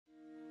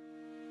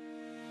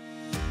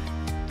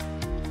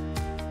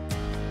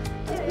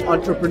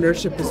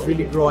entrepreneurship is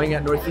really growing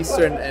at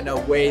Northeastern in a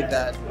way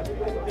that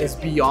is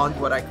beyond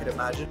what I could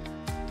imagine.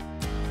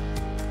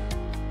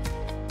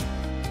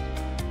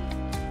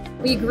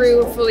 We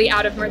grew fully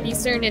out of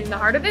Northeastern in the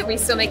heart of it. We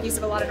still make use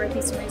of a lot of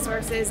Northeastern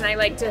resources, and I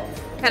like to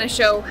kind of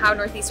show how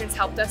Northeastern's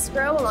helped us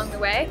grow along the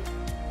way.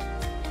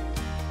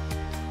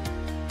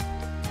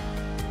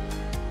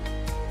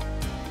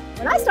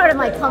 When I started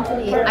my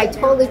company, I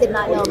totally did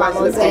not know about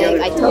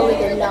Mosaic. I totally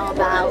didn't know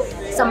about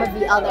some of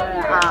the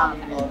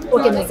other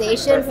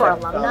organizations for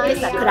alumni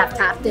that could have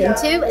tapped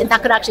into, and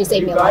that could actually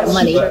save me a lot of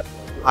money.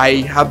 I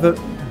haven't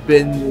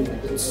been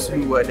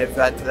to an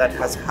event that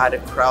has had a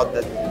crowd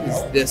that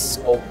is this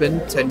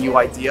open to new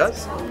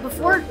ideas.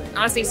 Before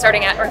honestly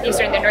starting at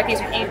Northeastern, the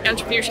Northeastern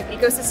entrepreneurship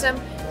ecosystem,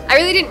 I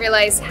really didn't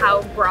realize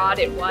how broad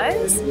it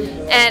was.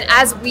 And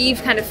as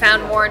we've kind of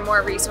found more and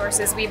more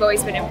resources, we've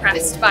always been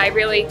impressed by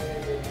really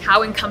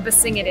how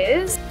encompassing it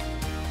is.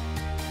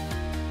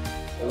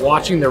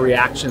 Watching the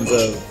reactions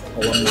of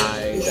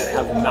alumni that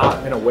have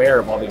not been aware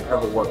of all the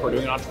incredible work we're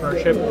doing in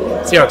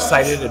entrepreneurship, see how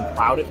excited and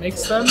proud it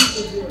makes them,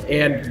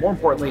 and more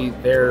importantly,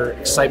 their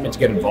excitement to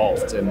get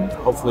involved. And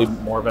hopefully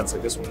more events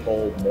like this will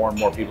pull more and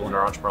more people in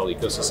our entrepreneurial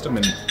ecosystem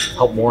and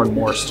help more and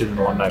more student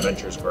alumni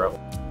ventures grow.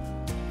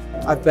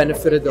 I've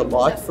benefited a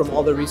lot from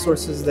all the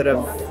resources that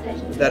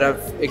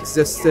have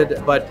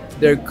existed, but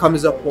there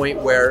comes a point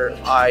where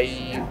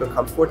I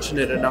become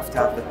fortunate enough to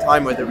have the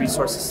time or the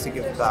resources to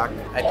give back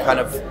and kind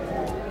of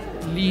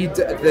lead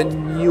the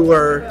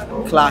newer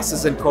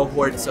classes and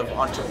cohorts of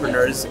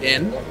entrepreneurs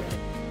in.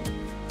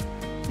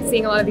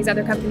 Seeing a lot of these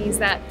other companies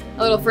that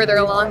a little further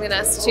along than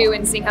us too,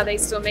 and seeing how they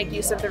still make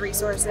use of the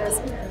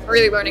resources, we're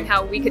really learning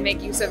how we can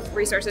make use of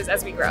resources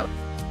as we grow.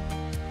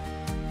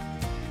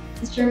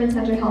 This German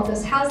Center helped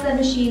us house that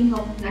machine,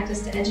 helped connect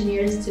us to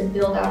engineers to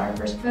build out our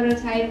first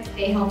prototype.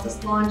 They helped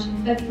us launch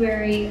in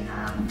February,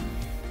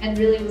 and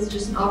really it was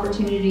just an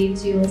opportunity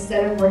to,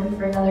 instead of working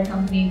for another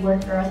company,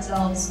 work for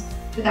ourselves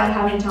without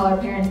having to tell our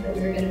parents that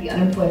we were going to be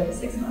unemployed for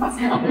 6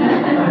 months.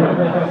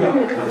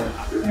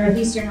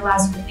 Northeastern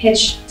allows you to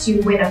pitch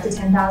to win up to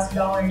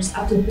 $10,000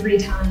 up to 3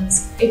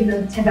 times. Even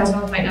though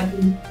 $10,000 might not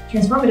be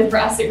transformative for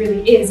us, it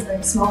really is for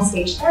a small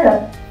stage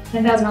startup.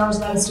 $10,000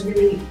 allowed us to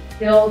really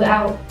build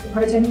out the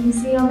prototype you can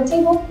see on the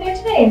table there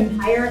today and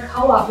hire a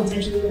co-op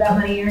potentially with that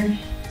money, or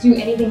do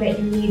anything that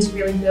you need to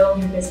really build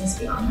your business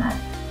beyond that.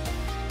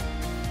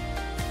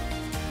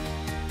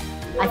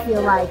 I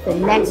feel like the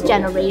next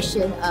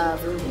generation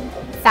of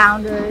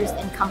founders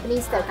and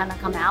companies that are going to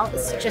come out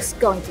is just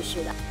going to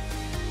shoot up.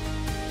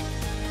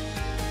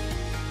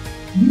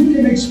 You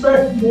can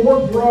expect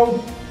more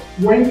growth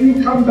when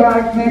you come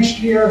back next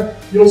year.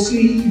 You'll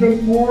see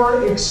even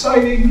more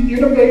exciting,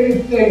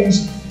 innovative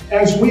things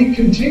as we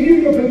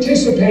continue to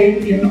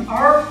participate in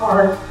our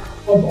part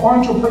of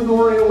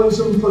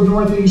entrepreneurialism for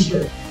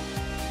Northeastern.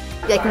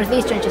 Like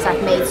Northeastern just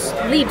like made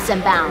leaps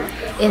and bounds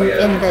in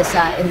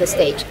this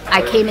stage.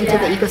 I came into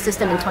the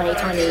ecosystem in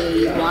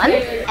 2021,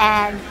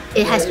 and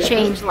it has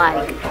changed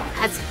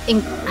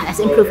has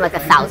improved like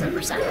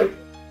 1,000%.